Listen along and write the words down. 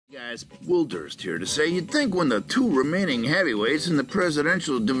Guys, Durst here to say you'd think when the two remaining heavyweights in the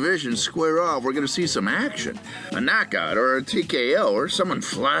presidential division square off, we're going to see some action. A knockout or a TKO or someone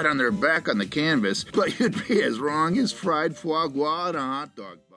flat on their back on the canvas, but you'd be as wrong as fried foie gras on a hot dog.